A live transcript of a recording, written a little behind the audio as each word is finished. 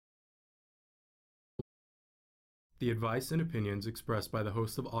The advice and opinions expressed by the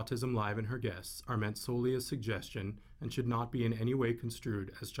host of Autism Live and her guests are meant solely as suggestion and should not be in any way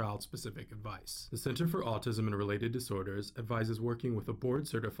construed as child-specific advice. The Center for Autism and Related Disorders advises working with a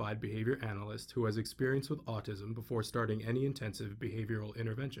board-certified behavior analyst who has experience with autism before starting any intensive behavioral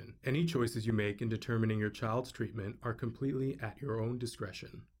intervention. Any choices you make in determining your child's treatment are completely at your own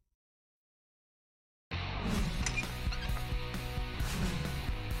discretion.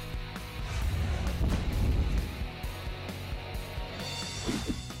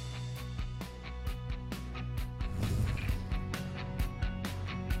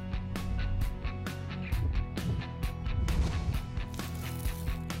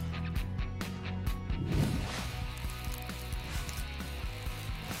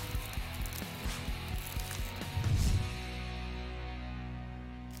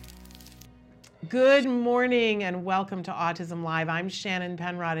 Good morning and welcome to Autism Live. I'm Shannon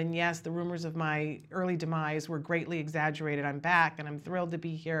Penrod, and yes, the rumors of my early demise were greatly exaggerated. I'm back and I'm thrilled to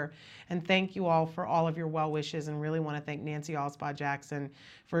be here, and thank you all for all of your well wishes, and really want to thank Nancy Alspaugh-Jackson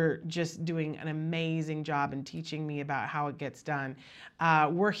for just doing an amazing job and teaching me about how it gets done.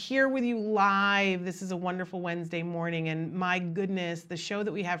 We're here with you live. This is a wonderful Wednesday morning, and my goodness, the show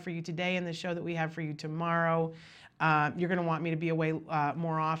that we have for you today and the show that we have for you tomorrow, you're going to want me to be away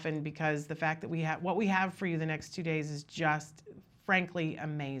more often, because the fact that what we have for you the next 2 days is just frankly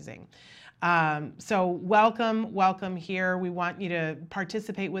amazing. So welcome here. We want you to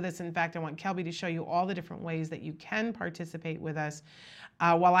participate with us. In fact, I want Kelby to show you all the different ways that you can participate with us.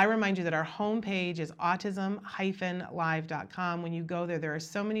 While I remind you that our homepage is autism-live.com. When you go there, there are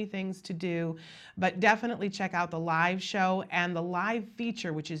so many things to do, but definitely check out the live show and the live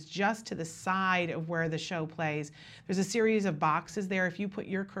feature, which is just to the side of where the show plays. There's a series of boxes there. If you put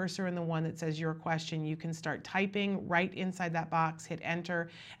your cursor in the one that says your question, you can start typing right inside that box, hit enter,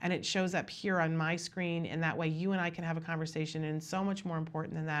 and it shows up here on my screen. And that way you and I can have a conversation. And so much more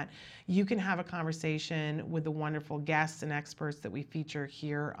important than that, you can have a conversation with the wonderful guests and experts that we feature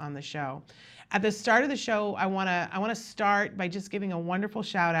here on the show. At the start of the show, I want to start by just giving a wonderful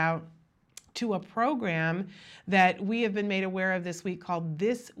shout out to a program that we have been made aware of this week called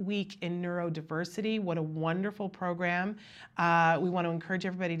This Week in Neurodiversity. What a wonderful program. We want to encourage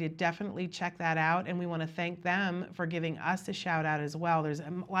everybody to definitely check that out, and we want to thank them for giving us a shout out as well. There's a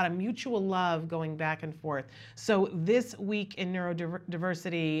lot of mutual love going back and forth. So This Week in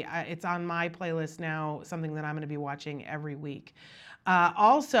Neurodiversity, it's on my playlist now, something that I'm going to be watching every week.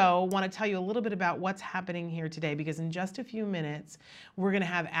 Also, want to tell you a little bit about what's happening here today, because in just a few minutes, we're going to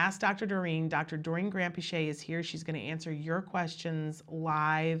have Ask Dr. Doreen. Dr. Doreen Granpeesheh is here. She's going to answer your questions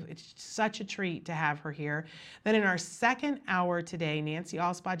live. It's such a treat to have her here. Then in our second hour today, Nancy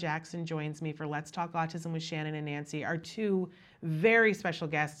Alspaugh-Jackson joins me for Let's Talk Autism with Shannon and Nancy. Our two very special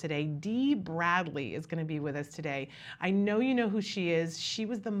guests today. Dee Bradley is going to be with us today. I know you know who she is. She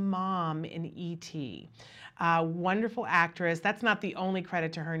was the mom in E.T. Wonderful actress. That's not the only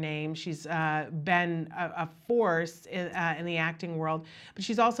credit to her name. She's been a force in the acting world, but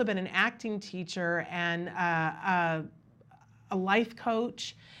she's also been an acting teacher and a life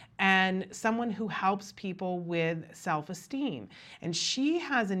coach, and someone who helps people with self-esteem. And she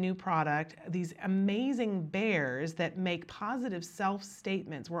has a new product, these amazing bears that make positive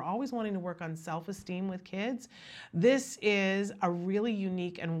self-statements. We're always wanting to work on self-esteem with kids. This is a really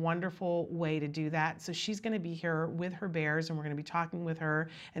unique and wonderful way to do that. So she's going to be here with her bears, and we're going to be talking with her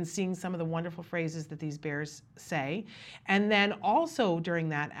and seeing some of the wonderful phrases that these bears say. And then also during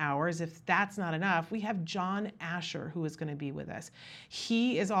that hour, as if that's not enough, we have John Asher, who is going to be with us.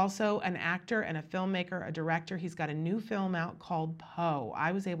 He is also an actor and a filmmaker, a director. He's got a new film out called Poe.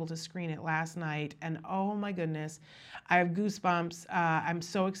 I was able to screen it last night, and oh my goodness, I have goosebumps. I'm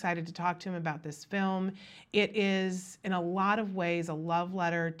so excited to talk to him about this film. It is, in a lot of ways, a love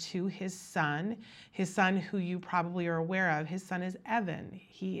letter to his son who you probably are aware of. His son is Evan.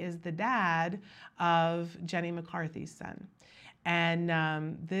 He is the dad of Jenny McCarthy's son.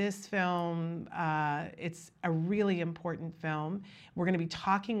 And this film, it's a really important film. We're going to be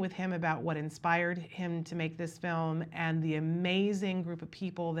talking with him about what inspired him to make this film and the amazing group of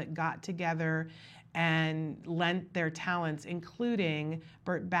people that got together and lent their talents, including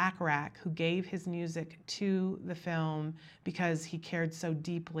Burt Bacharach, who gave his music to the film because he cared so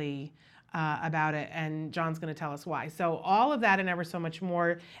deeply about it, and John's going to tell us why. So all of that and ever so much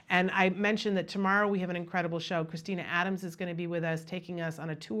more. And I mentioned that tomorrow we have an incredible show. Christina Adams is going to be with us, taking us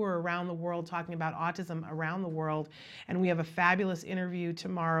on a tour around the world, talking about autism around the world. And we have a fabulous interview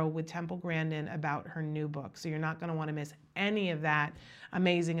tomorrow with Temple Grandin about her new book. So you're not going to want to miss any of that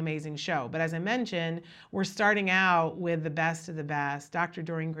amazing, amazing show. But as I mentioned, we're starting out with the best of the best, Dr.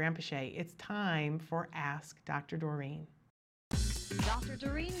 Doreen Granpeesheh. It's time for Ask Dr. Doreen. Dr.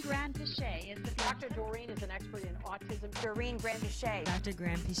 Doreen Granpeesheh is the Dr. Doreen is an expert in autism. Doreen Granpeesheh. Dr.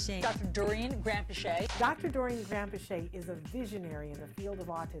 Granpeesheh. Dr. Doreen Granpeesheh. Dr. Doreen Granpeesheh is a visionary in the field of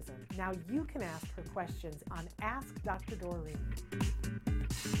autism. Now you can ask her questions on Ask Dr. Doreen.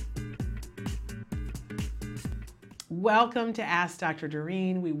 Welcome to Ask Dr.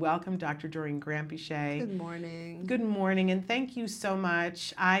 Doreen. We welcome Dr. Doreen Granpeesheh. Good morning. Good morning, and thank you so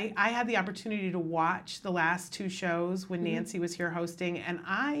much. I had the opportunity to watch the last two shows when Nancy was here hosting, and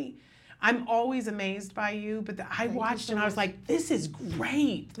I'm always amazed by you, but I watched and I was like, this is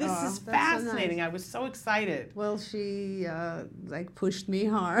great. This is fascinating. So nice. I was so excited. Well, she pushed me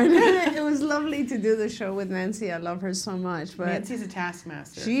hard. It was lovely to do the show with Nancy. I love her so much. But Nancy's a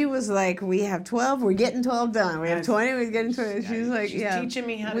taskmaster. she was like, we have 12, we're getting 12 done. We have 20, we're getting 20. She's like, she's yeah. teaching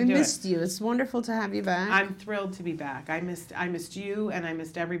me how to we do missed it. you. It's wonderful to have you back. I'm thrilled to be back. I missed you, and I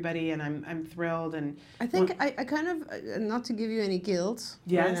missed everybody, and I'm thrilled. And I think I kind of, not to give you any guilt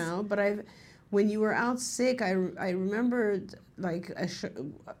Yes. right now, but when you were out sick, I remembered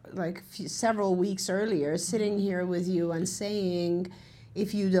several weeks earlier sitting here with you and saying,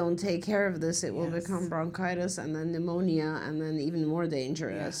 if you don't take care of this, it will Yes. become bronchitis and then pneumonia and then even more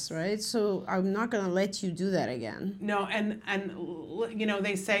dangerous, Yes. right? So I'm not going to let you do that again. No, and you know,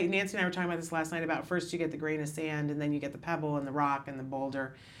 they say, Nancy and I were talking about this last night, about first you get the grain of sand, and then you get the pebble and the rock and the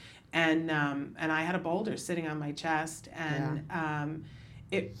boulder, and I had a boulder sitting on my chest, and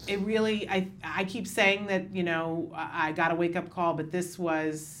it really, I keep saying that, you know, I got a wake up call, but this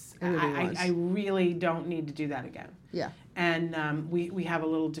was, I really don't need to do that again. Yeah. And we have a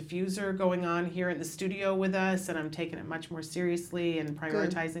little diffuser going on here in the studio with us, and I'm taking it much more seriously and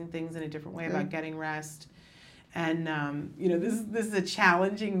prioritizing things in a different way about getting rest. And you know, this is a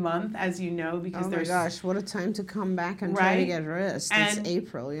challenging month, as you know, because there's what a time to come back and try to get rest. It's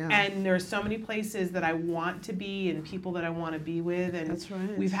April, yeah. And there are so many places that I want to be and people that I want to be with, and that's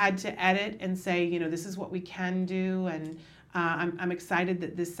right. We've had to edit and say, you know, this is what we can do, and I'm excited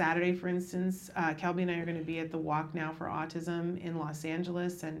that this Saturday, for instance, Kelby and I are going to be at the Walk Now for Autism in Los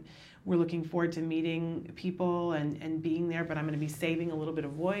Angeles, and we're looking forward to meeting people and being there, but I'm going to be saving a little bit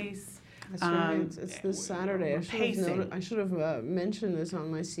of voice. That's right. It's this Saturday. I should have mentioned this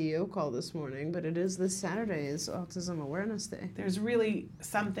on my CEO call this morning, but it is this Saturday. Is Autism Awareness Day. There's really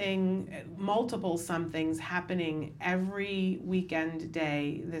multiple somethings happening every weekend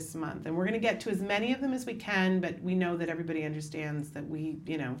day this month, and we're going to get to as many of them as we can. But we know that everybody understands that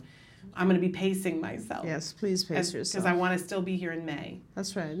I'm going to be pacing myself. Yes, please pace yourself. Because I want to still be here in May.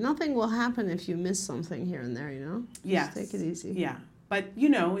 That's right. Nothing will happen if you miss something here and there, you know? Yes. Just take it easy. Yeah. But, you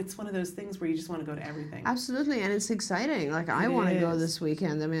know, it's one of those things where you just want to go to everything. Absolutely, and it's exciting. Like, I want to go this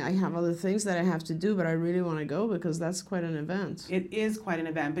weekend. I mean, I have other things that I have to do, but I really want to go because that's quite an event. It is quite an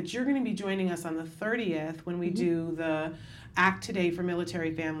event. But you're going to be joining us on the 30th when we do the Act Today for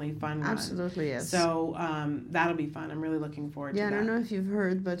Military Family Fun Run. Absolutely, yes. So that'll be fun. I'm really looking forward to that. Yeah, I don't know if you've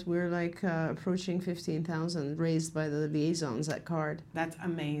heard, but we're approaching 15,000 raised by the liaisons at CARD. That's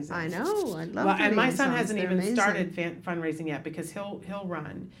amazing. I know. I love Well, the and my liaisons. son hasn't They're even amazing. started fundraising yet because he'll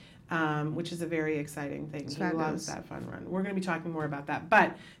run, which is a very exciting thing. He loves that fun run. We're going to be talking more about that.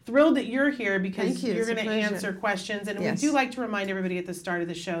 But thrilled that you're here because you're going to answer questions. And we do like to remind everybody at the start of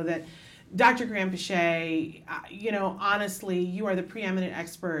the show that Dr. Granpeesheh, you know, honestly, you are the preeminent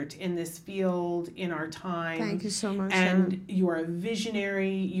expert in this field in our time. Thank you so much. And you are a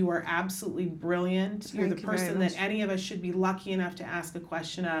visionary. You are absolutely brilliant. You're the Thank you person very that much. any of us should be lucky enough to ask a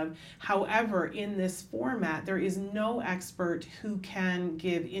question of. However, in this format, there is no expert who can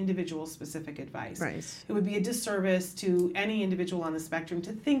give individual specific advice. Right. It would be a disservice to any individual on the spectrum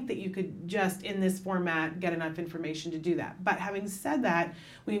to think that you could just, in this format, get enough information to do that. But having said that,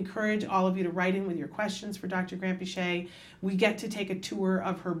 we encourage all of you to write in with your questions for Dr. Granpeesheh. We get to take a tour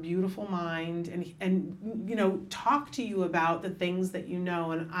of her beautiful mind and you know, talk to you about the things that you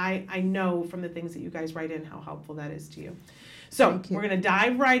know. And I know from the things that you guys write in how helpful that is to you. So we're going to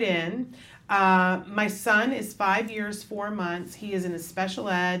dive right in. My son is 5 years, 4 months. He is in a special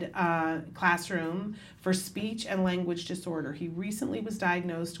ed classroom for speech and language disorder. He recently was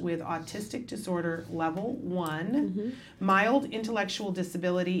diagnosed with autistic disorder level 1, mild intellectual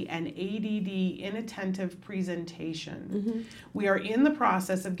disability, and ADD, inattentive presentation. We are in the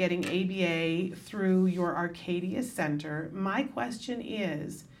process of getting ABA through your Arcadia Center. My question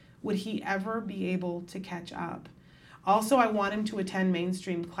is, would he ever be able to catch up? Also, I want him to attend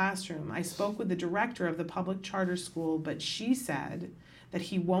mainstream classroom. I spoke with the director of the public charter school, but she said that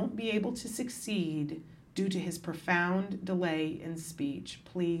he won't be able to succeed due to his profound delay in speech.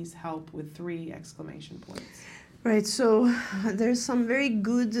 Please help with 3 exclamation points. Right, so there's some very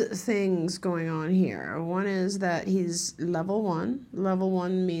good things going on here. One is that he's level 1. Level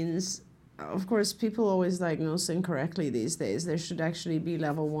 1 means, of course, people always diagnose incorrectly these days. There should actually be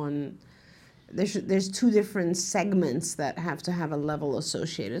level 1. There's 2 different segments that have to have a level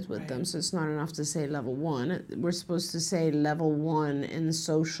associated with them, so it's not enough to say level 1. We're supposed to say level 1 in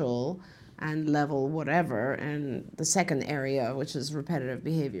social and level whatever, and the second area, which is repetitive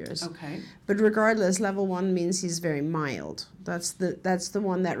behaviors. Okay. But regardless, level 1 means he's very mild. That's the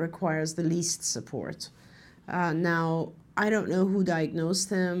one that requires the least support. Now, I don't know who diagnosed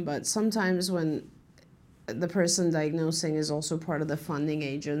him, but sometimes when the person diagnosing is also part of the funding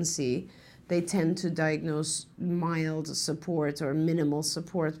agency, they tend to diagnose mild support or minimal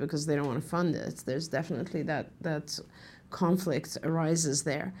support because they don't want to fund it. There's definitely that conflict arises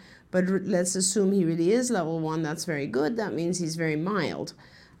there. But let's assume he really is level 1. That's very good. That means he's very mild.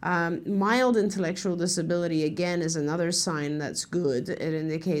 Mild intellectual disability, again, is another sign that's good. It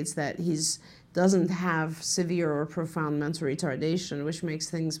indicates that he's doesn't have severe or profound mental retardation, which makes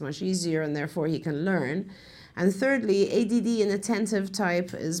things much easier, and therefore he can learn. And thirdly, ADD inattentive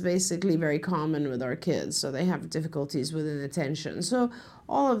type is basically very common with our kids, so they have difficulties with inattention. So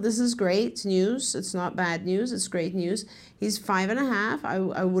all of this is great news. It's not bad news, it's great news. He's 5.5.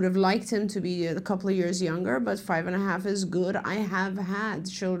 I would have liked him to be a couple of years younger, but 5.5 is good. I have had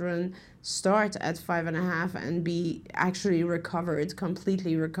children start at 5.5 and be actually recovered,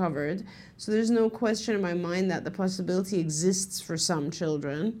 completely recovered. So there's no question in my mind that the possibility exists for some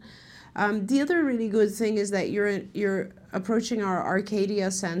children. The other really good thing is that you're approaching our Arcadia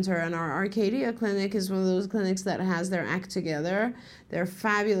Center, and our Arcadia Clinic is one of those clinics that has their act together. They're a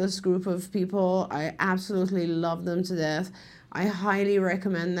fabulous group of people. I absolutely love them to death. I highly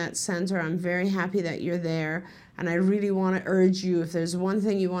recommend that center. I'm very happy that you're there, and I really want to urge you, if there's one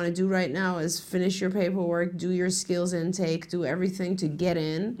thing you want to do right now, is finish your paperwork, do your skills intake, do everything to get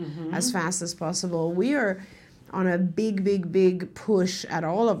in as fast as possible. We are on a big push at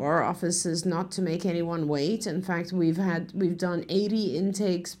all of our offices not to make anyone wait. In fact, we've done 80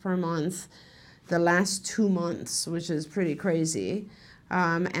 intakes per month the last 2 months, which is pretty crazy.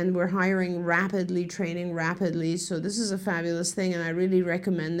 And we're hiring rapidly, training rapidly. So this is a fabulous thing, and I really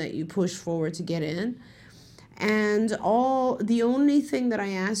recommend that you push forward to get in. And the only thing that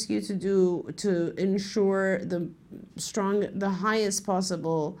I ask you to do to ensure the highest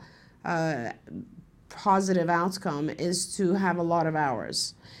possible positive outcome is to have a lot of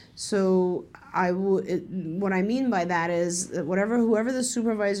hours. So what I mean by that is that whoever the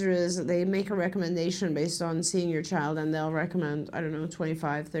supervisor is, they make a recommendation based on seeing your child, and they'll recommend,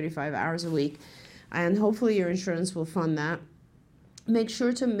 25, 35 hours a week, and hopefully your insurance will fund that. Make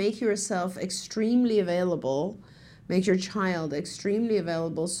sure to make yourself extremely available, make your child extremely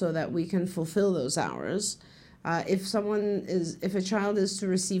available so that we can fulfill those hours. If a child is to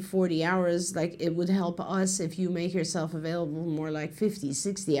receive 40 hours, it would help us if you make yourself available more like 50,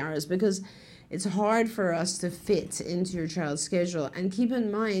 60 hours, because it's hard for us to fit into your child's schedule. And keep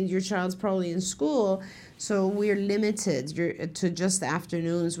in mind, your child's probably in school, so we're limited to just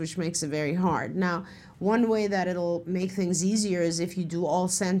afternoons, which makes it very hard. Now, one way that it'll make things easier is if you do all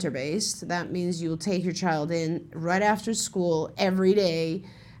center-based. That means you'll take your child in right after school every day,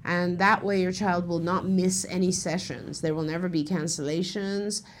 and that way your child will not miss any sessions. There will never be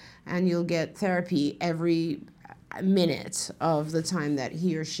cancellations, and you'll get therapy every minute of the time that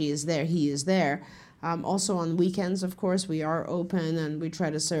he or she is there, he is there. Also on weekends, of course, we are open and we try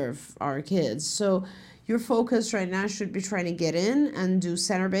to serve our kids. So your focus right now should be trying to get in and do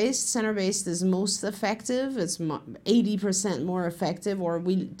center-based. Center-based is most effective. It's 80% more effective, or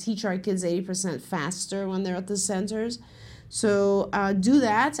we teach our kids 80% faster when they're at the centers. So do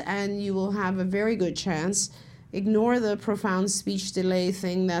that, and you will have a very good chance. Ignore the profound speech delay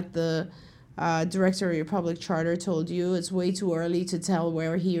thing that the director of your public charter told you. It's way too early to tell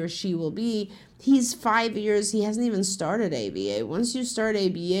where he or she will be. He's 5 years. He hasn't even started ABA. Once you start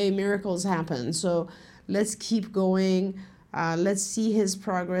ABA, miracles happen. So let's keep going. Let's see his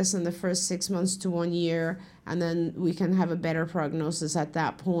progress in the first 6 months to 1 year, and then we can have a better prognosis at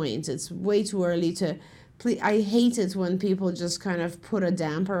that point. It's way too early to. I hate it when people just kind of put a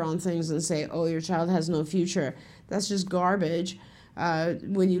damper on things and say, "Oh, your child has no future." That's just garbage.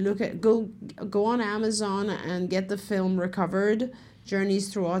 When you look at go on Amazon and get the film Recovered, Journeys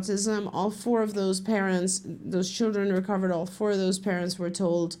Through Autism. All 4 of those parents, those children recovered. All 4 of those parents were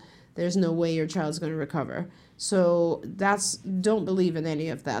told, "There's no way your child's going to recover." So don't believe in any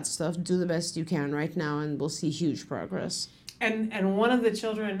of that stuff. Do the best you can right now, and we'll see huge progress. And one of the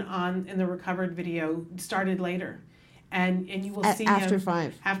children in the Recovered video started later. And you will see after him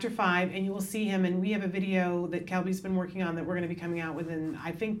 5. After 5, and you will see him. And we have a video that Kelby's been working on that we're going to be coming out within,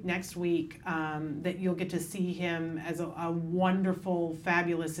 I think, next week. That you'll get to see him as a wonderful,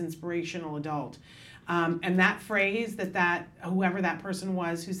 fabulous, inspirational adult. And that phrase that whoever that person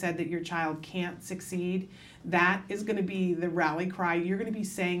was who said that your child can't succeed, that is going to be the rally cry. You're going to be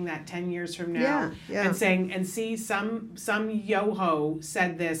saying that 10 years from now, and saying, and see, some yo-ho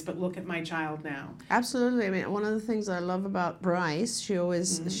said this, but look at my child now. Absolutely. I mean, one of the things I love about Bryce,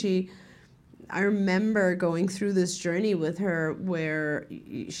 I remember going through this journey with her where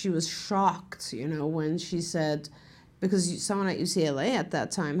she was shocked, when she said, because someone at UCLA at that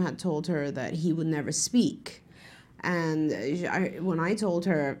time had told her that he would never speak. And when I told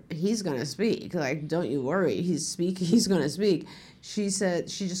her, he's going to speak, like, don't you worry, he's going to speak, she said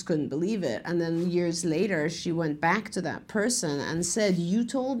she just couldn't believe it. And then years later, she went back to that person and said, you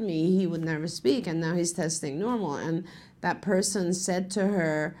told me he would never speak, and now he's testing normal. And that person said to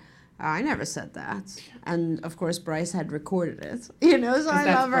her, I never said that. And of course, Bryce had recorded it, so I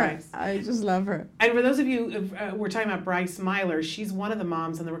love her. Bryce. I just love her. And for those of you, we're talking about Bryce Myler. She's one of the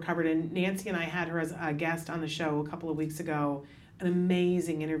moms on the Recovered. And Nancy and I had her as a guest on the show a couple of weeks ago. An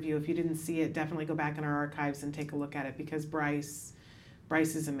amazing interview. If you didn't see it, definitely go back in our archives and take a look at it, because Bryce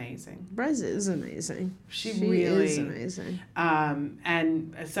is amazing. Bryce is amazing. She really is amazing.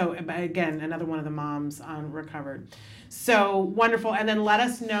 And so, again, another one of the moms on Recovered. So wonderful. And then let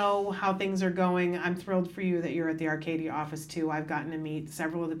us know how things are going. I'm thrilled for you that you're at the Arcadia office too. I've gotten to meet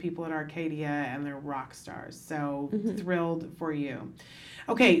several of the people at Arcadia, and they're rock stars. So thrilled for you.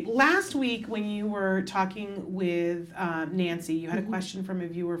 Okay, last week when you were talking with Nancy, you had a question from a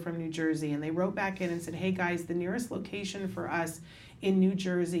viewer from New Jersey, and they wrote back in and said, hey guys, the nearest location for us in New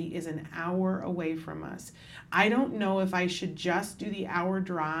Jersey is an hour away from us. I don't know if I should just do the hour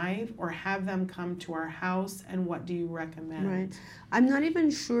drive or have them come to our house, and what do you recommend? Right. I'm not even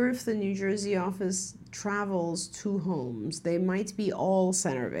sure if the New Jersey office travels to homes. They might be all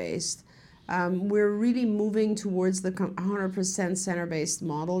center-based. We're really moving towards the 100% center-based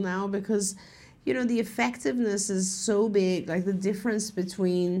model now, because, the effectiveness is so big, like the difference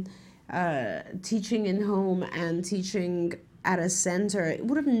between teaching in home and teaching at a center. It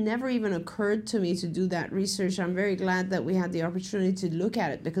would have never even occurred to me to do that research. I'm very glad that we had the opportunity to look at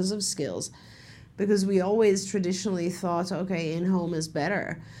it because of skills, because we always traditionally thought, okay, in-home is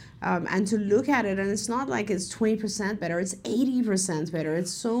better. And to look at it, and it's not like it's 20% better, it's 80% better, it's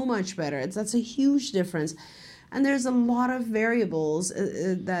so much better. That's a huge difference. And there's a lot of variables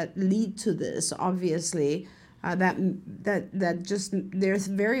that lead to this, obviously. There's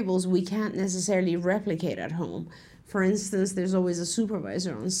variables we can't necessarily replicate at home. For instance, there's always a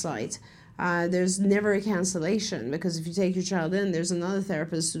supervisor on site. There's never a cancellation, because if you take your child in, there's another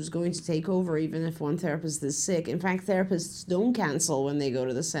therapist who's going to take over even if one therapist is sick. In fact, therapists don't cancel when they go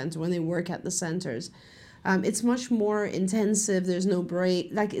to the center, when they work at the centers. It's much more intensive. There's no break.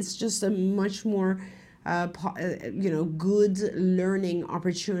 Like, it's just a much more good learning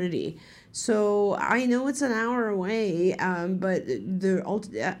opportunity. So I know it's an hour away, but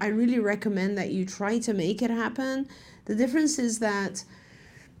I really recommend that you try to make it happen. The difference is that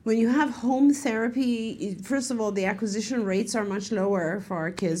when you have home therapy, first of all, the acquisition rates are much lower for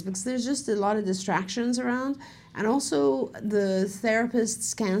our kids because there's just a lot of distractions around. And also the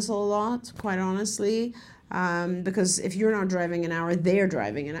therapists cancel a lot, quite honestly, because if you're not driving an hour, they're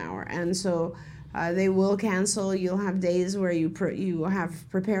driving an hour. And so they will cancel. You'll have days where you have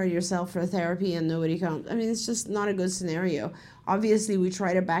prepared yourself for therapy and nobody comes. I mean, it's just not a good scenario. Obviously, we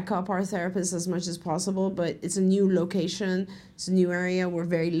try to back up our therapists as much as possible, but it's a new location. It's a new area. We're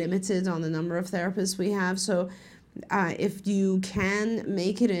very limited on the number of therapists we have. So if you can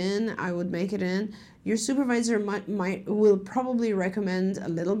make it in, I would make it in. Your supervisor will probably recommend a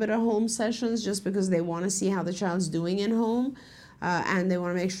little bit of home sessions just because they want to see how the child's doing in home. And they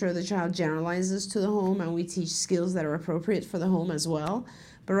want to make sure the child generalizes to the home, and we teach skills that are appropriate for the home as well.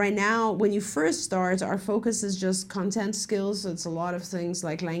 But right now, when you first start, our focus is just content skills. So it's a lot of things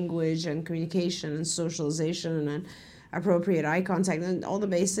like language and communication and socialization appropriate eye contact, and all the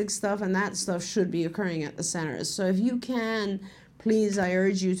basic stuff, and that stuff should be occurring at the centers. So if you can, please, I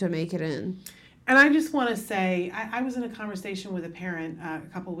urge you to make it in. And I just want to say, I was in a conversation with a parent a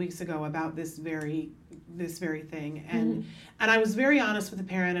couple of weeks ago about this very thing, and I was very honest with the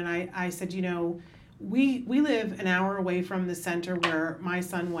parent, and I said, you know, we live an hour away from the center where my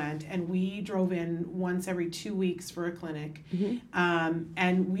son went, and we drove in once every 2 weeks for a clinic,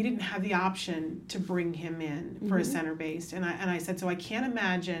 and we didn't have the option to bring him in for a center-based, and I said, so I can't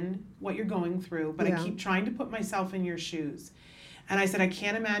imagine what you're going through, but I keep trying to put myself in your shoes. And I said, I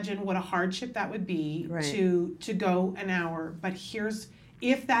can't imagine what a hardship that would be to go an hour. But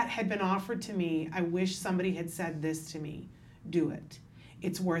if that had been offered to me, I wish somebody had said this to me. Do it.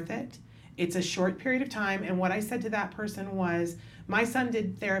 It's worth it. It's a short period of time. And what I said to that person was, my son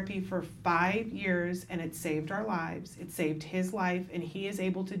did therapy for 5 years, and it saved our lives. It saved his life, and he is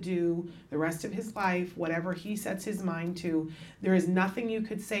able to do the rest of his life, whatever he sets his mind to. There is nothing you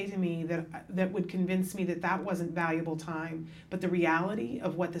could say to me that would convince me that that wasn't valuable time. But the reality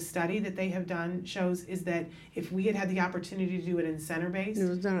of what the study that they have done shows is that if we had had the opportunity to do it in center-based, we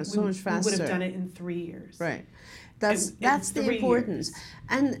would have done it so much faster. We would have done it in 3 years. Right. That's the importance.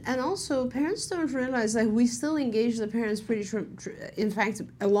 And also, parents don't realize that we still engage the parents in fact,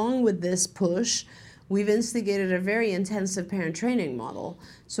 along with this push, we've instigated a very intensive parent training model.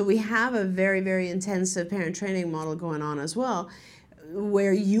 So we have a very, very intensive parent training model going on as well,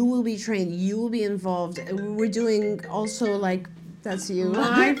 where you will be trained, you will be involved. We're doing also like, that's you.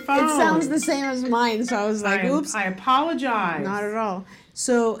 My phone. It sounds the same as mine, so I was like, oops. I apologize. Not at all.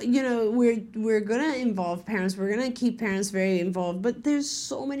 So, you know, we're going to involve parents. We're going to keep parents very involved. But there's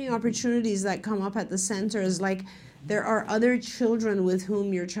so many opportunities that come up at the centers. Like, there are other children with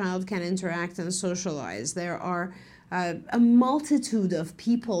whom your child can interact and socialize. There are a multitude of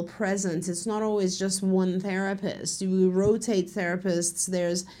people present. It's not always just one therapist. We rotate therapists.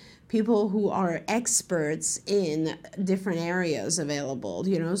 There's people who are experts in different areas available,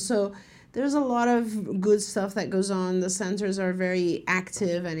 you know. So there's a lot of good stuff that goes on. The centers are very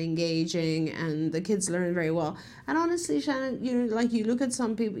active and engaging, and the kids learn very well. And honestly, Shannon, you know, like you look at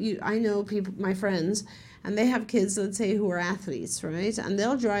some people, I know people, my friends, and they have kids, let's say, who are athletes, right? And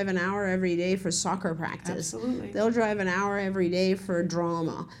they'll drive an hour every day for soccer practice. Absolutely. They'll drive an hour every day for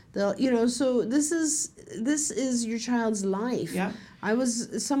drama. They'll, you know, so this is your child's life. Yeah. There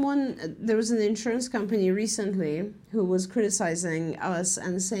was an insurance company recently who was criticizing us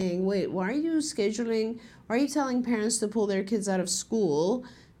and saying, wait, why are you telling parents to pull their kids out of school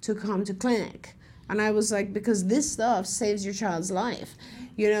to come to clinic? And I was like, because this stuff saves your child's life.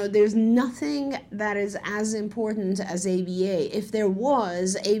 You know, there's nothing that is as important as ABA. If there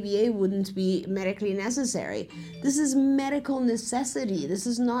was, ABA wouldn't be medically necessary. This is medical necessity.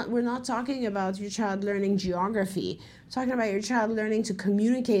 We're not talking about your child learning geography. We're talking about your child learning to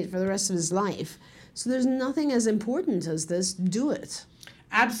communicate for the rest of his life. So there's nothing as important as this. Do it.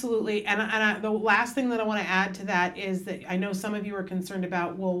 Absolutely. And the last thing that I want to add to that is that I know some of you are concerned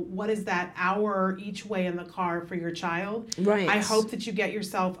about, well, what is that hour each way in the car for your child? Right. I hope that you get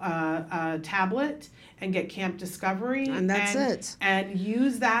yourself a tablet and get Camp Discovery. And that's it. And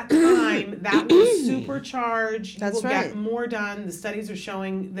use that time. That will supercharge. That's you will right. get more done. The studies are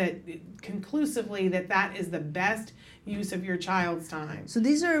showing that conclusively that is the best use of your child's time. So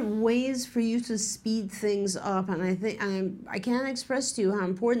these are ways for you to speed things up, and I think I can't express to you how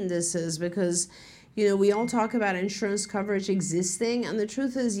important this is, because, you know, we all talk about insurance coverage existing, and the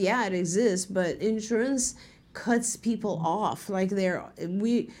truth is, yeah, it exists, but insurance cuts people off. Like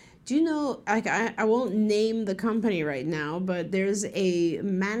do you know, like I won't name the company right now, but there's a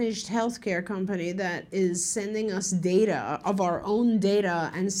managed healthcare company that is sending us data of our own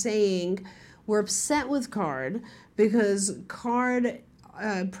data and saying we're upset with CARD because CARD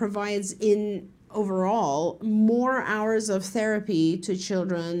provides overall more hours of therapy to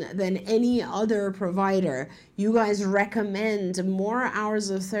children than any other provider. You guys recommend more hours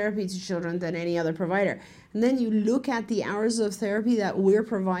of therapy to children than any other provider. And then you look at the hours of therapy that we're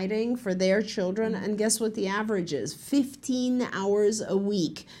providing for their children, and guess what the average is? 15 hours a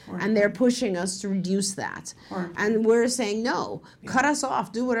week. And they're pushing us to reduce that. And we're saying, no, cut us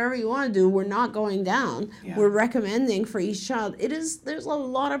off, do whatever you want to do. We're not going down. We're recommending for each child. There's a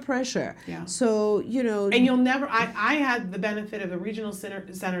lot of pressure. So, you know. And you'll never, I had the benefit of a regional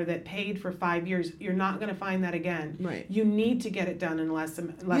center that paid for 5 years. You're not going to find that again. Right. You need to get it done in less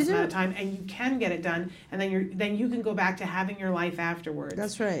amount of time, and you can get it done. And and then you can go back to having your life afterwards.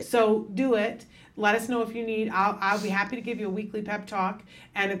 That's right. So do it. Let us know if you need. I'll be happy to give you a weekly pep talk,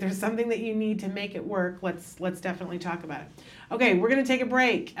 and if there's something that you need to make it work, let's definitely talk about it. Okay, we're going to take a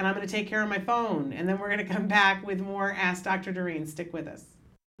break, and I'm going to take care of my phone, and then we're going to come back with more Ask Dr. Doreen. Stick with us.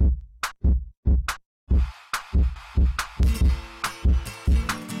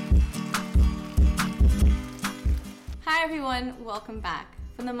 Hi everyone, welcome back.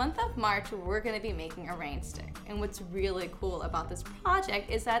 For the month of March, we're going to be making a rain stick. And what's really cool about this project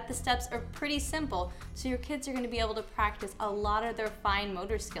is that the steps are pretty simple, so your kids are going to be able to practice a lot of their fine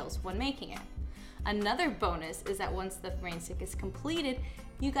motor skills when making it. Another bonus is that once the rain stick is completed,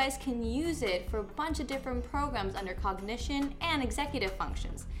 you guys can use it for a bunch of different programs under cognition and executive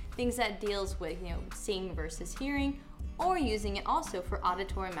functions. Things that deals with, seeing versus hearing, or using it also for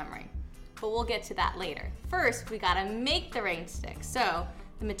auditory memory. But we'll get to that later. First, we gotta make the rain stick. So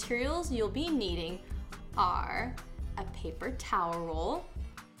the materials you'll be needing are a paper towel roll,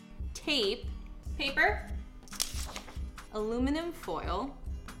 tape, paper, aluminum foil,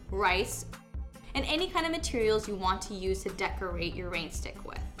 rice, and any kind of materials you want to use to decorate your rain stick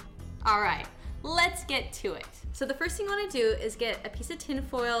with. All right, let's get to it. So the first thing you wanna do is get a piece of tin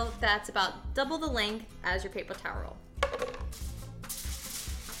foil that's about double the length as your paper towel roll.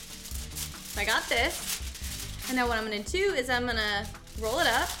 I got this, and now what I'm gonna do is I'm gonna roll it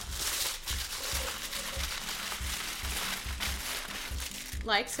up,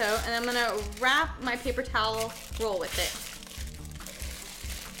 like so, and I'm gonna wrap my paper towel roll with it.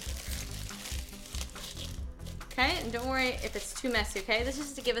 Okay, and don't worry if it's too messy, okay? This is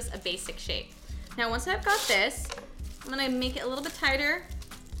just to give us a basic shape. Now once I've got this, I'm gonna make it a little bit tighter,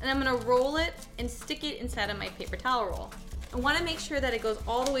 and I'm gonna roll it and stick it inside of my paper towel roll. I want to make sure that it goes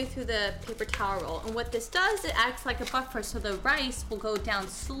all the way through the paper towel roll. And what this does, it acts like a buffer so the rice will go down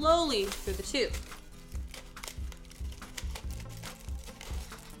slowly through the tube.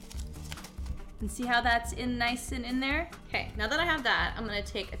 And see how that's in nice and in there? Okay, now that I have that, I'm going to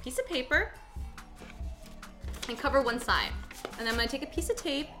take a piece of paper and cover one side. And I'm going to take a piece of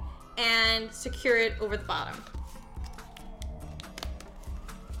tape and secure it over the bottom.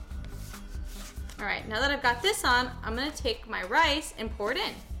 All right, now that I've got this on, I'm gonna take my rice and pour it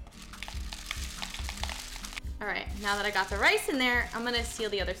in. All right, now that I got the rice in there, I'm gonna seal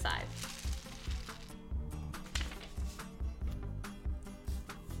the other side.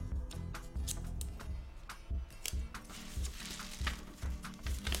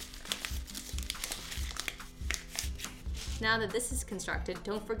 Now that this is constructed,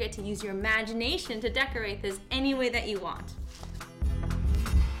 don't forget to use your imagination to decorate this any way that you want.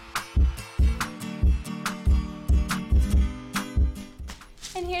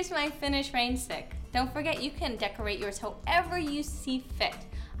 And here's my finished rain stick. Don't forget you can decorate yours however you see fit.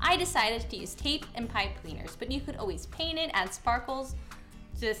 I decided to use tape and pipe cleaners, but you could always paint it, add sparkles,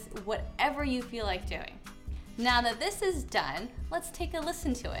 just whatever you feel like doing. Now that this is done, let's take a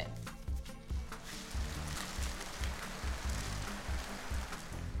listen to it.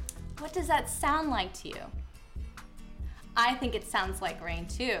 What does that sound like to you? I think it sounds like rain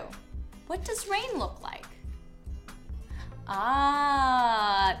too. What does rain look like?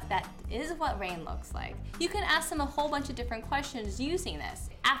 Ah, that is what rain looks like. You can ask them a whole bunch of different questions using this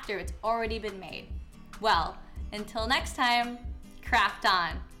after it's already been made. Well, until next time, craft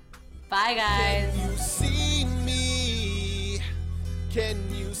on. Bye guys. Can you see me? Can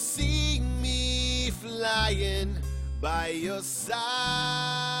you see me flying by your side?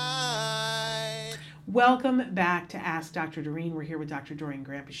 Welcome back to Ask Dr. Doreen. We're here with Dr. Doreen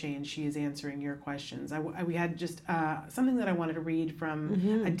Grant-Piché, and she is answering your questions. We had just something that I wanted to read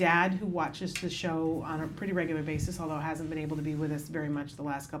from a dad who watches the show on a pretty regular basis, although hasn't been able to be with us very much the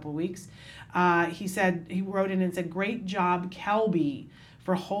last couple of weeks. He wrote in and said, "Great job, Kelby,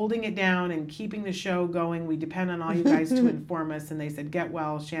 for holding it down and keeping the show going. We depend on all you guys to inform us." And they said, "Get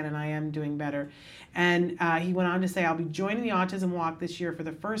well, Shannon, I am doing better." And he went on to say, "I'll be joining the Autism Walk this year for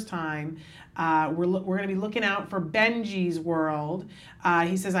the first time. We're going to be looking out for Benji's World."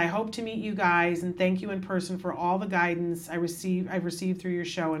 He says, "I hope to meet you guys and thank you in person for all the guidance I've received through your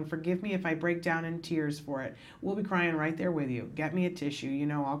show, and forgive me if I break down in tears for it. We'll be crying right there with you. Get me a tissue. You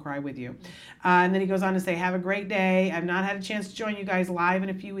know I'll cry with you." And then he goes on to say, "Have a great day. I've not had a chance to join you guys live in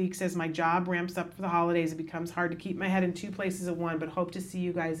a few weeks as my job ramps up for the holidays. It becomes hard to keep my head in two places at once, but hope to see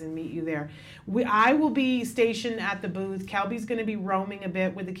you guys and meet you there." I will be stationed at the booth. Kelby's going to be roaming a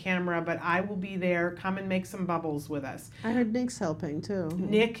bit with the camera, but I will be there. Come and make some bubbles with us. I heard Nick's helping too.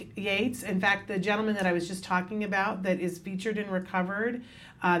 Nick Yates, in fact, the gentleman that I was just talking about that is featured in Recovered,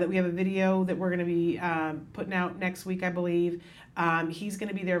 that we have a video that we're going to be putting out next week, I believe. He's going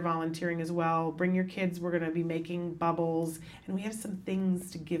to be there volunteering as well. Bring your kids. We're going to be making bubbles, and we have some things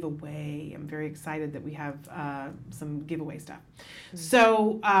to give away. I'm very excited that we have some giveaway stuff.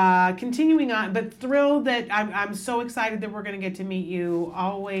 So continuing on, but thrilled that I'm so excited that we're going to get to meet you.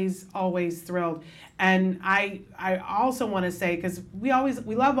 Always, always thrilled. And I also want to say, because we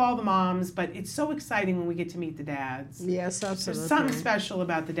love all the moms, but it's so exciting when we get to meet the dads. Yes, absolutely. There's something special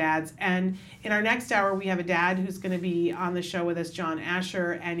about the dads. And in our next hour, we have a dad who's going to be on the show with us, John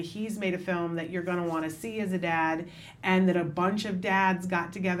Asher, and he's made a film that you're going to want to see as a dad, and that a bunch of dads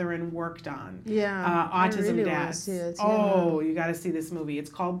got together and worked on. Yeah, Autism I really Dads. want to see it. Yeah. Oh, you got to see this movie.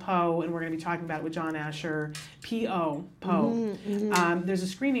 It's called Poe, and we're going to be talking about it with John Asher. P.O. Poe. There's a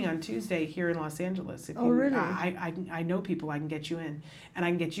screening on Tuesday here in Los Angeles. If Oh, really? I know people I can get you in, and I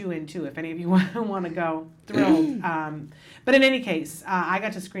can get you in too if any of you want to go. Thrilled. But in any case, I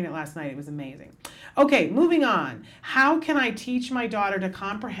got to screen it last night. It was amazing. Okay, moving on. How can I teach my daughter to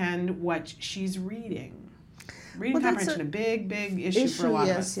comprehend what she's reading? Reading comprehension, a big issue for a lot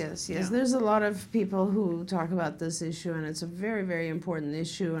of us. Yes. Yeah. There's a lot of people who talk about this issue, and it's a very, very important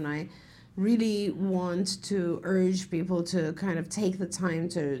issue, and I really want to urge people to kind of take the time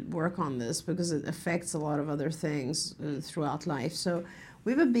to work on this because it affects a lot of other things throughout life. So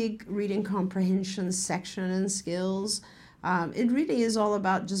we have a big reading comprehension section in skills. It really is all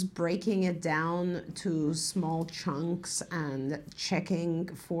about just breaking it down to small chunks and checking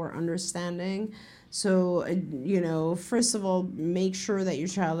for understanding. So, first of all, make sure that your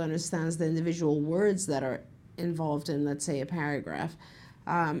child understands the individual words that are involved in, let's say, a paragraph.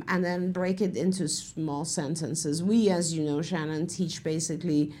 And then break it into small sentences. We, as you know, Shannon, teach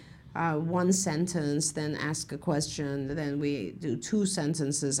basically one sentence, then ask a question. Then we do 2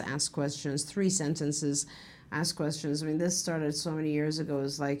 sentences, ask questions, 3 sentences, ask questions. I mean, this started so many years ago.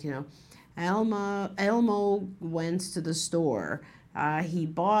 It's like, Elmo went to the store. He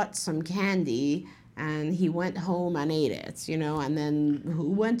bought some candy, and he went home and ate it, and then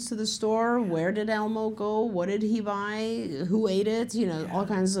who went to the store? Where did Elmo go? What did he buy? Who ate it? All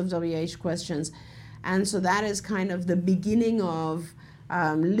kinds of WH questions. And so that is kind of the beginning of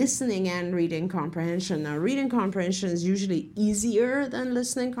listening and reading comprehension. Now, reading comprehension is usually easier than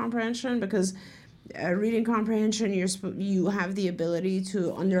listening comprehension because reading comprehension, you have the ability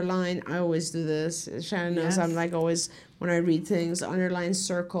to underline. I always do this. Shannon knows I'm like always, when I read things, underline,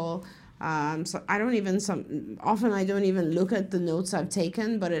 circle. So I don't even, often I don't even look at the notes I've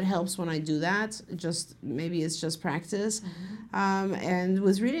taken, but it helps when I do that. Maybe it's just practice. And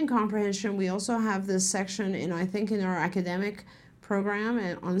with reading comprehension, we also have this section in our academic program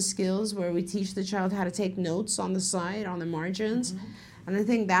and on skills where we teach the child how to take notes on the side, on the margins. And I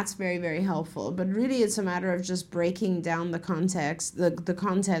think that's very, very helpful. But really it's a matter of just breaking down the context, the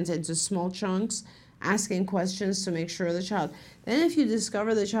content into small chunks, asking questions to make sure the child. Then if you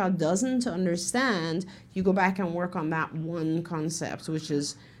discover the child doesn't understand, you go back and work on that one concept, which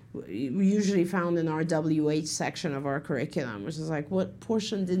is usually found in our WH section of our curriculum, which is like, what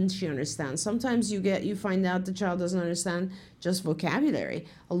portion didn't she understand? Sometimes you find out the child doesn't understand just vocabulary.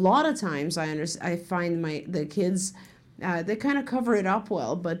 A lot of times I find the kids, they kind of cover it up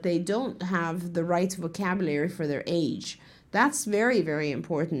well, but they don't have the right vocabulary for their age. That's very, very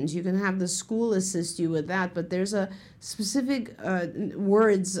important. You can have the school assist you with that, but there's a specific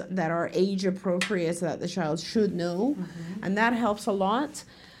words that are age appropriate that the child should know, and that helps a lot.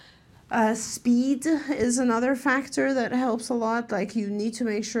 Speed is another factor that helps a lot. Like, you need to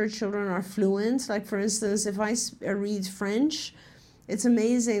make sure children are fluent. Like, for instance, if I read French, it's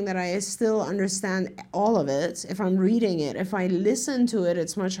amazing that I still understand all of it if I'm reading it. If I listen to it,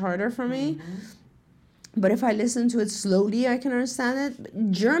 it's much harder for me. But if I listen to it slowly, I can understand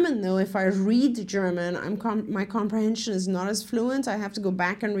it. German, though, if I read German, my comprehension is not as fluent. I have to go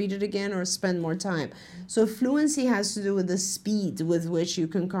back and read it again or spend more time. So fluency has to do with the speed with which you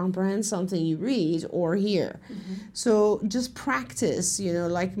can comprehend something you read or hear. So just practice,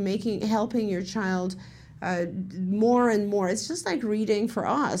 like helping your child more and more. It's just like reading for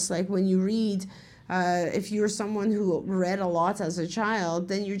us. Like when you read, if you're someone who read a lot as a child,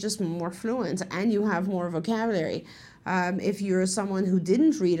 then you're just more fluent and you have more vocabulary. If you're someone who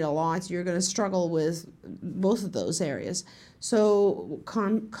didn't read a lot, you're going to struggle with both of those areas. So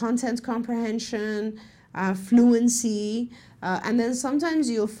content comprehension, fluency, and then sometimes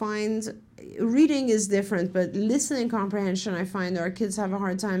you'll find reading is different, but listening comprehension, I find our kids have a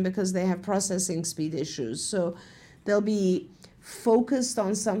hard time because they have processing speed issues. So they'll be focused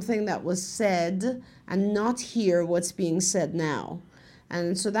on something that was said and not hear what's being said now.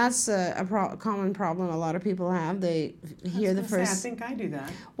 And so that's a common problem a lot of people have. They hear the first... I think I do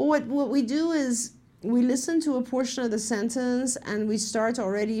that. Well, what we do is we listen to a portion of the sentence and we start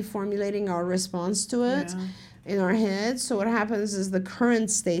already formulating our response to it in our head. So what happens is the current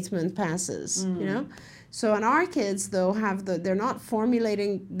statement passes, you know? So and our kids though they're not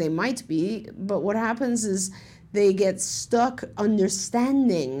formulating, they might be, but what happens is they get stuck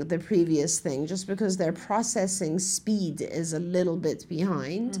understanding the previous thing just because their processing speed is a little bit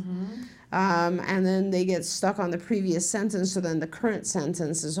behind. And then they get stuck on the previous sentence, so then the current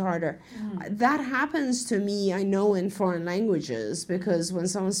sentence is harder. That happens to me, I know, in foreign languages, because when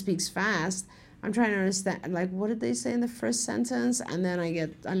someone speaks fast, I'm trying to understand, like, what did they say in the first sentence? And then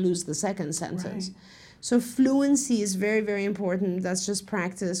I lose the second sentence. Right. So fluency is very, very important. That's just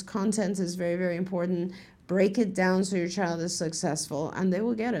practice. Content is very, very important. Break it down so your child is successful, and they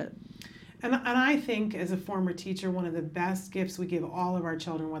will get it. And I think, as a former teacher, one of the best gifts we give all of our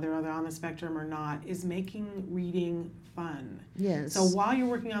children, whether they're on the spectrum or not, is making reading fun. Yes. So while you're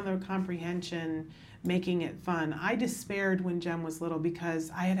working on their comprehension, making it fun. I despaired when Jem was little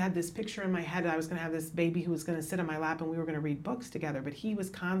because I had this picture in my head that I was going to have this baby who was going to sit on my lap and we were going to read books together, but he was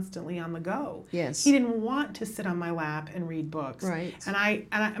constantly on the go. Yes. He didn't want to sit on my lap and read books. Right. And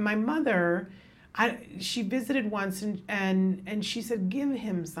my mother, she visited once and she said, give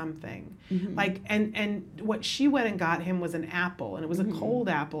him something. Like, and what she went and got him was an apple, and it was a cold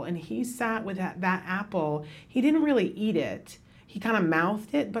apple, and he sat with that apple. He didn't really eat it. He kind of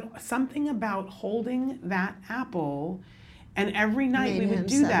mouthed it, but something about holding that apple, and every night we would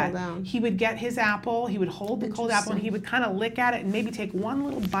do that. Down. He would get his apple, he would hold the cold apple, and he would kind of lick at it and maybe take one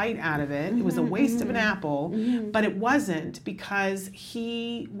little bite out of it. It was a waste of an apple, but it wasn't, because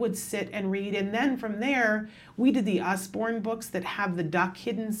he would sit and read. And then from there, we did the Usborne books that have the duck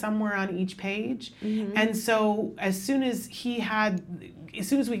hidden somewhere on each page. And so as soon as we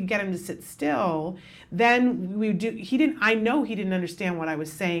could get him to sit still, then we would do, I know he didn't understand what I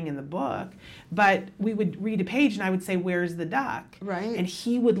was saying in the book, but we would read a page and I would say, where's the duck? Right. And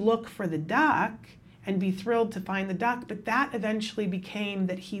he would look for the duck and be thrilled to find the duck, but that eventually became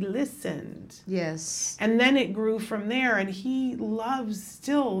that he listened. Yes. And then it grew from there, and he loves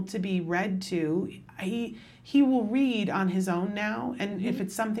still to be read to. He will read on his own now, and if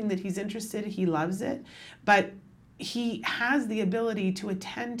it's something that he's interested in, he loves it. But he has the ability to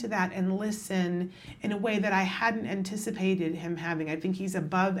attend to that and listen in a way that I hadn't anticipated him having. I think he's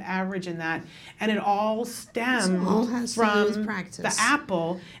above average in that, and it all stems from the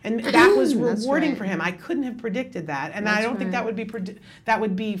apple, and that was rewarding for him. I couldn't have predicted that, and I don't think that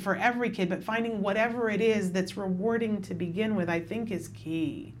would be for every kid, but finding whatever it is that's rewarding to begin with, I think, is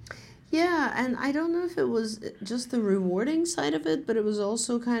key. Yeah, and I don't know if it was just the rewarding side of it, but it was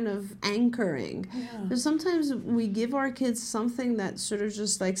also kind of anchoring. Because sometimes we give our kids something that sort of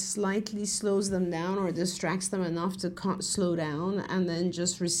just like slightly slows them down or distracts them enough to slow down and then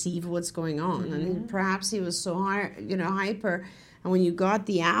just receive what's going on. And perhaps he was so hyper, and when you got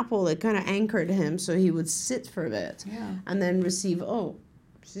the apple, it kind of anchored him, so he would sit for a bit and then receive, oh,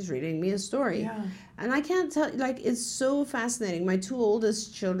 she's reading me a story. And I can't tell, like, it's so fascinating. My two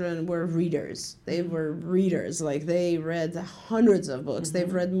oldest children were readers. They were readers. Like, they read hundreds of books.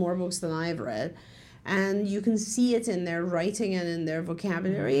 They've read more books than I've read. And you can see it in their writing and in their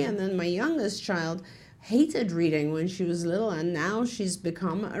vocabulary. And then my youngest child hated reading when she was little, and now she's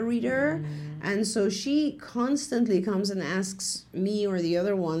become a reader. And so she constantly comes and asks me or the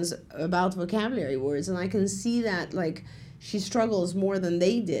other ones about vocabulary words. And I can see that, like, she struggles more than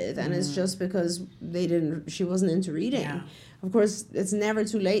they did, and it's just because she wasn't into reading. Of course, it's never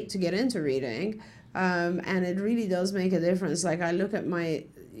too late to get into reading, and it really does make a difference. Like, I look at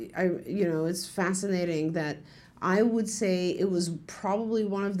it's fascinating that I would say it was probably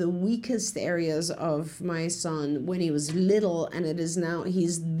one of the weakest areas of my son when he was little, and it is now.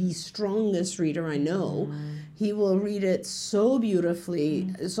 He's the strongest reader I know. He will read it so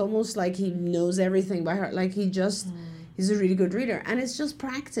beautifully. It's almost like he knows everything by heart. Like, he's a really good reader, and it's just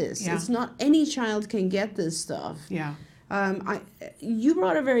practice. It's not any child can get this stuff. You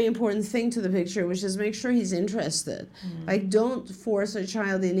brought a very important thing to the picture, which is make sure he's interested. Like, don't force a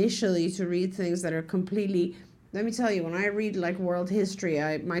child initially to read things that are completely. Let me tell you, when I read like world history,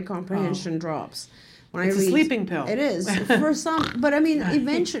 my comprehension drops. When it's a sleeping pill. It is for some, but I mean,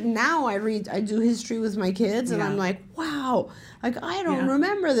 eventually now I do history with my kids, and I'm like, wow, like I don't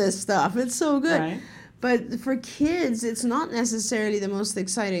remember this stuff. It's so good. Right. But for kids, it's not necessarily the most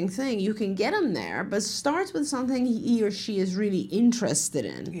exciting thing. You can get them there, but start with something he or she is really interested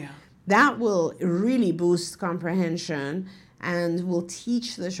in. That will really boost comprehension and will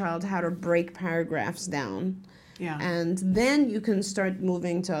teach the child how to break paragraphs down. And then you can start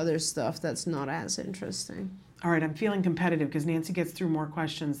moving to other stuff that's not as interesting. All right, I'm feeling competitive because Nancy gets through more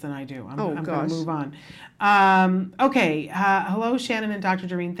questions than I do. I'm going to move on. Okay. Hello, Shannon and Dr.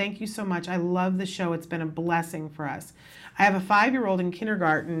 Doreen. Thank you so much. I love the show. It's been a blessing for us. I have a 5-year-old in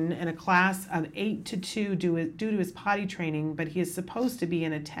kindergarten in a class of 8 to 2 due to his potty training, but he is supposed to be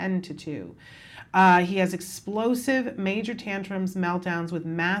in a 10 to 2. He has explosive, major tantrums, meltdowns with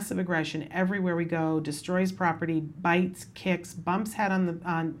massive aggression everywhere we go, destroys property, bites, kicks, bumps head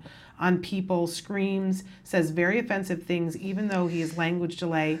on people, screams, says very offensive things even though he has language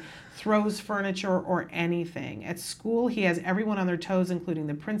delay, throws furniture or anything. At school, he has everyone on their toes, including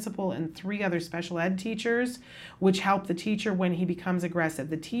the principal and 3 other special ed teachers, which help the teacher when he becomes aggressive.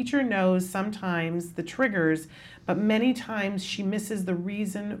 The teacher knows sometimes the triggers, but many times she misses the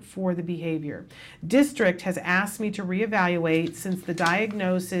reason for the behavior. District has asked me to reevaluate since the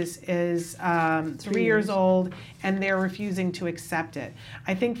diagnosis is 3 years old and they're refusing to accept it.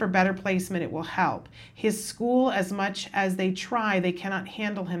 I think for better placement it will help. His school, as much as they try, they cannot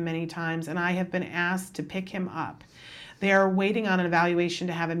handle him many times, and I have been asked to pick him up. They are waiting on an evaluation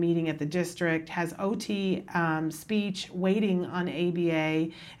to have a meeting at the district, has OT, speech, waiting on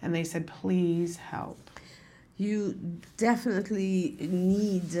ABA, and they said, please help. You definitely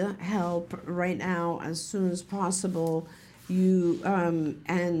need help right now as soon as possible.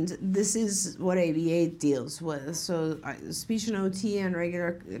 And this is what ABA deals with. So speech and OT and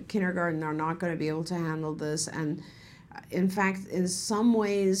regular kindergarten are not going to be able to handle this. And in fact, in some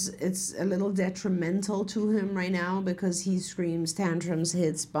ways, it's a little detrimental to him right now because he screams, tantrums,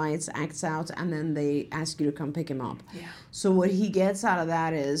 hits, bites, acts out, and then they ask you to come pick him up. Yeah. So what he gets out of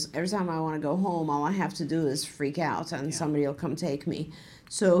that is every time I want to go home, all I have to do is freak out and somebody will come take me.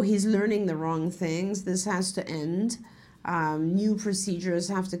 So he's learning the wrong things. This has to end. New procedures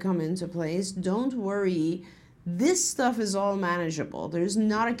have to come into place. Don't worry. This stuff is all manageable. There's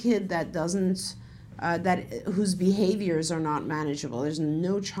not a kid that doesn't whose behaviors are not manageable. There's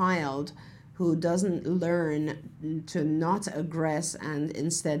no child who doesn't learn to not aggress and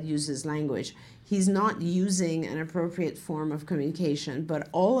instead uses language. He's not using an appropriate form of communication, but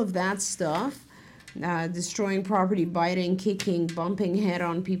all of that stuff, destroying property, biting, kicking, bumping head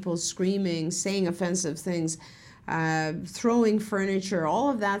on people, screaming, saying offensive things, throwing furniture, all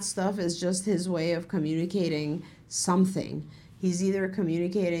of that stuff is just his way of communicating something. He's either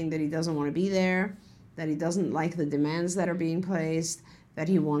communicating that he doesn't want to be there, that he doesn't like the demands that are being placed, that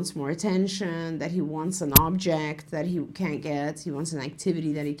he wants more attention, that he wants an object that he can't get, he wants an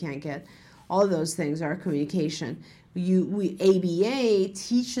activity that he can't get. All of those things are communication. ABA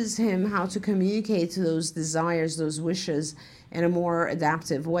teaches him how to communicate those desires, those wishes in a more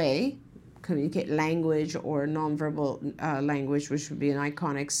adaptive way, communicate language or nonverbal language, which would be an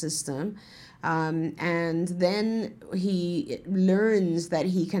iconic system. And then he learns that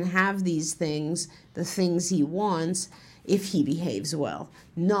he can have these things, the things he wants, if he behaves well,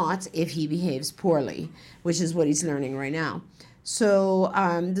 not if he behaves poorly, which is what he's learning right now. So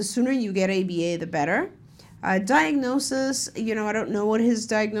the sooner you get ABA, the better. Diagnosis, I don't know what his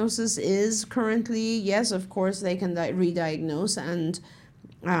diagnosis is currently. Yes, of course, they can re-diagnose, and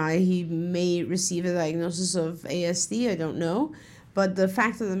he may receive a diagnosis of ASD, I don't know. But the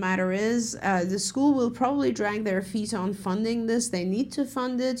fact of the matter is, the school will probably drag their feet on funding this. They need to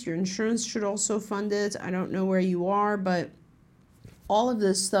fund it. Your insurance should also fund it. I don't know where you are, but all of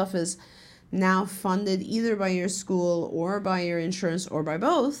this stuff is now funded either by your school or by your insurance or by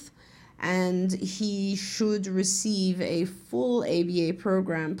both. And he should receive a full ABA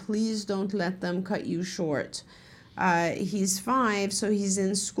program. Please don't let them cut you short. He's 5, so he's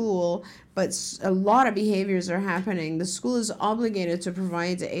in school, but a lot of behaviors are happening. The school is obligated to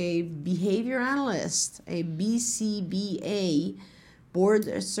provide a behavior analyst, a BCBA,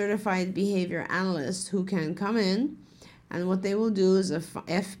 board certified behavior analyst, who can come in, and what they will do is a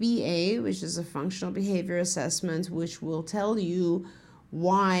FBA, which is a functional behavior assessment, which will tell you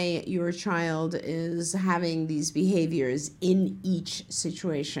why your child is having these behaviors in each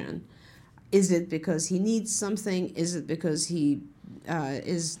situation. Is it because he needs something? Is it because he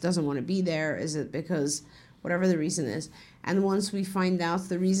doesn't want to be there? Is it because whatever the reason is? And once we find out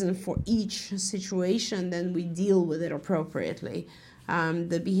the reason for each situation, then we deal with it appropriately.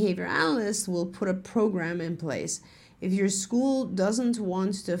 The behavior analyst will put a program in place. If your school doesn't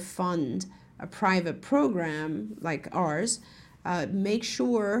want to fund a private program like ours, make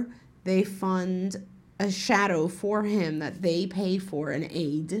sure they fund a shadow for him, that they pay for an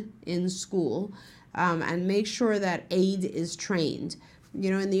aide in school, and make sure that aide is trained.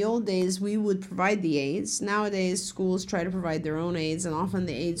 In the old days, we would provide the aides. Nowadays, schools try to provide their own aides, and often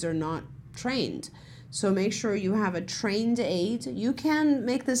the aides are not trained. So make sure you have a trained aide. You can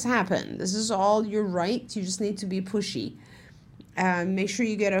make this happen. This is all your right. You just need to be pushy. Make sure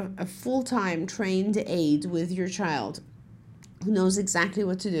you get a full-time trained aide with your child who knows exactly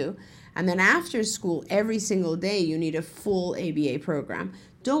what to do. And then after school, every single day, you need a full ABA program.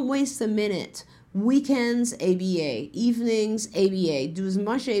 Don't waste a minute. Weekends, ABA. Evenings, ABA. Do as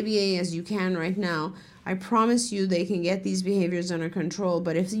much ABA as you can right now. I promise you they can get these behaviors under control.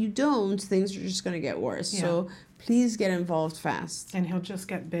 But if you don't, things are just going to get worse. Yeah. So please get involved fast. And he'll just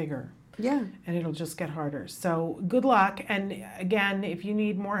get bigger. Yeah. And it'll just get harder. So good luck. And again, if you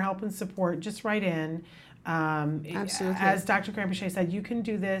need more help and support, just write in. Absolutely. As Dr. Grandpichet said, you can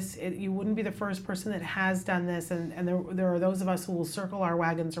do this. You wouldn't be the first person that has done this, and there are those of us who will circle our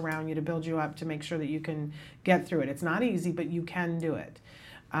wagons around you to build you up to make sure that you can get through it. It's not easy, but you can do it.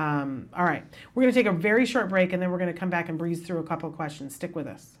 All right, we're going to take a very short break, and then we're going to come back and breeze through a couple of questions. Stick with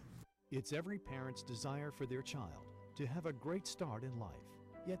us. It's every parent's desire for their child to have a great start in life.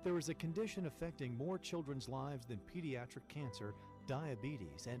 Yet there is a condition affecting more children's lives than pediatric cancer,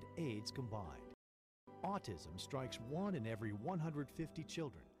 diabetes, and AIDS combined. Autism strikes 1 in every 150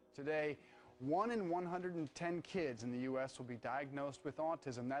 children. Today, 1 in 110 kids in the U.S. will be diagnosed with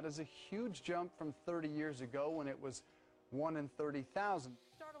autism. That is a huge jump from 30 years ago when it was 1 in 30,000.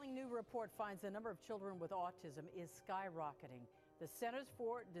 Startling new report finds the number of children with autism is skyrocketing. The Centers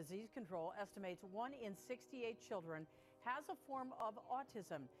for Disease Control estimates 1 in 68 children has a form of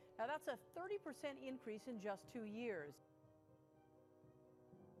autism. Now that's a 30% increase in just 2 years.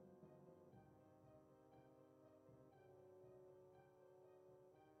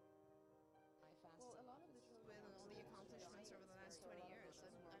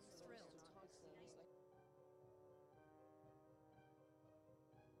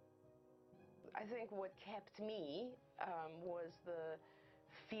 I think what kept me was the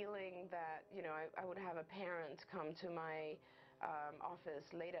feeling that, you know, I would have a parent come to my office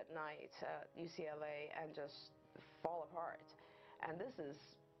late at night at UCLA and just fall apart. And this is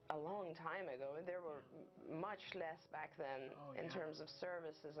a long time ago. There were much less back then in terms of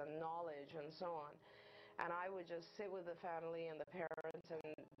services and knowledge and so on. And I would just sit with the family and the parents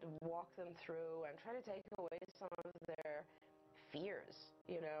and walk them through and try to take away some of their fears,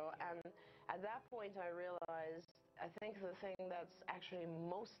 you know. And at that point I realized, I think the thing that's actually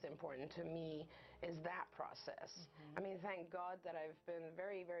most important to me is that process. I mean, thank God that I've been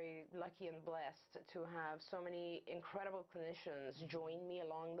very, very lucky and blessed to have so many incredible clinicians join me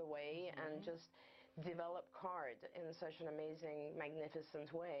along the way and just develop CARD in such an amazing,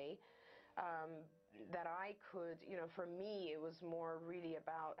 magnificent way. That I could, you know, for me, it was more really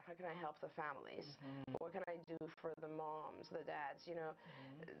about how can I help the families? What can I do for the moms, the dads, you know?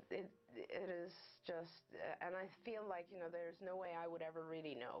 It is just, and I feel like, you know, there's no way I would ever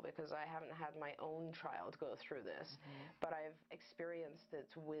really know because I haven't had my own child go through this, but I've experienced it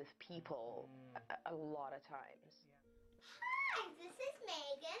with people a lot of times. Hi, this is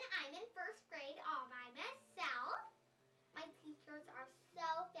Megan. I'm in first grade all by myself. My teachers are so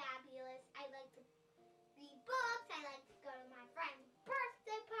fabulous. I like to read books. I like to go to my friend's